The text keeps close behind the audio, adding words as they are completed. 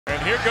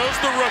here goes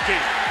the rookie.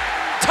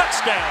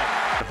 Touchdown.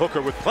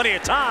 Hooker with plenty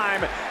of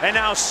time, and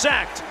now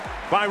sacked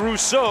by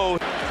Rousseau.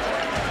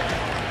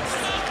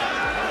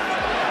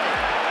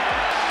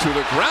 To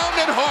the ground,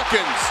 and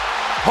Hawkins.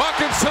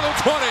 Hawkins to the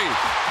 20.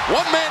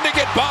 One man to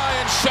get by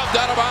and shoved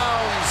out of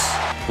bounds.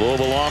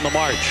 Louisville on the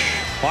march.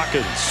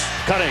 Hawkins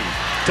cutting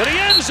to the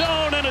end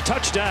zone and a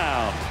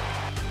touchdown.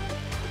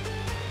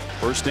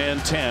 First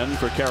and 10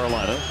 for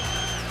Carolina.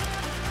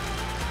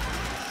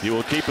 He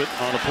will keep it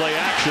on a play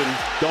action.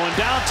 Going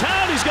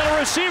downtown, he's got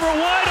a receiver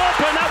wide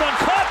open. That one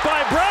caught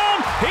by Brown.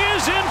 He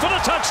is in for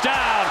the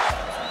touchdown.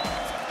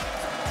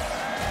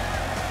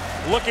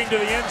 Looking to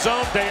the end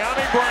zone,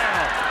 De'Ami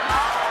Brown.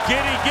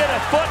 Did he get a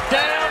foot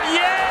down?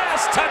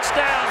 Yes!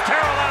 Touchdown,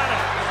 Carolina.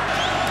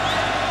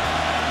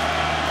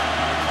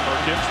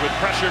 Perkins with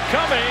pressure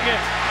coming,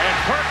 and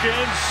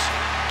Perkins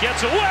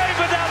gets away,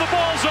 but now the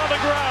ball's on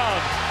the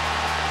ground.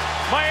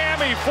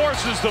 Miami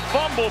forces the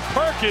fumble.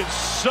 Perkins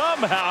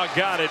somehow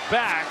got it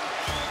back.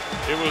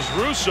 It was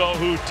Rousseau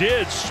who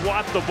did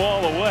swat the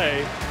ball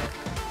away.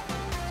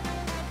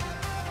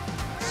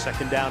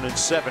 Second down and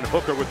 7.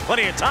 Hooker with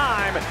plenty of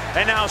time,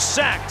 and now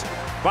sacked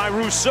by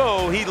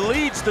Rousseau. He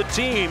leads the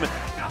team.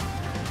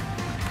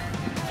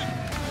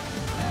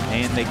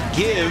 And the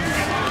give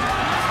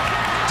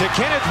to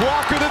Kenneth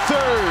Walker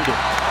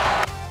III.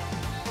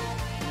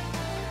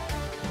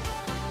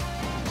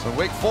 So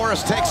Wake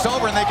Forest takes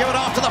over, and they give it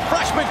off to the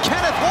freshman,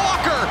 Kenneth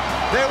Walker.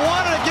 They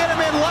wanted to get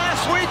him in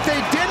last week. They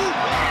didn't.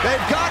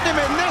 They've gotten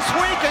him in this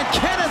week, and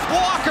Kenneth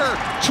Walker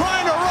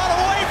trying to run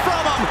away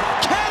from him.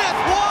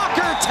 Kenneth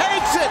Walker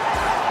takes it.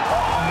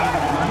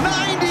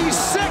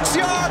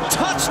 96-yard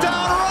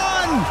touchdown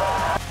run.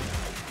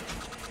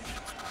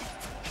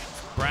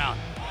 Brown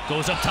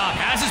goes up top,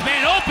 has his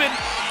man open.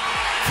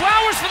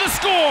 Flowers for the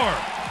score.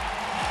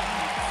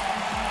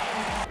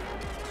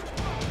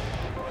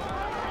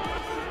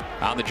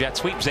 On the jet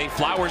sweep, Zay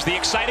Flowers, the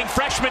exciting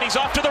freshman. He's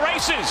off to the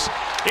races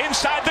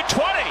inside the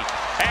 20,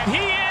 and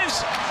he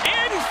is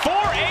in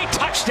for a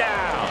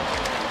touchdown.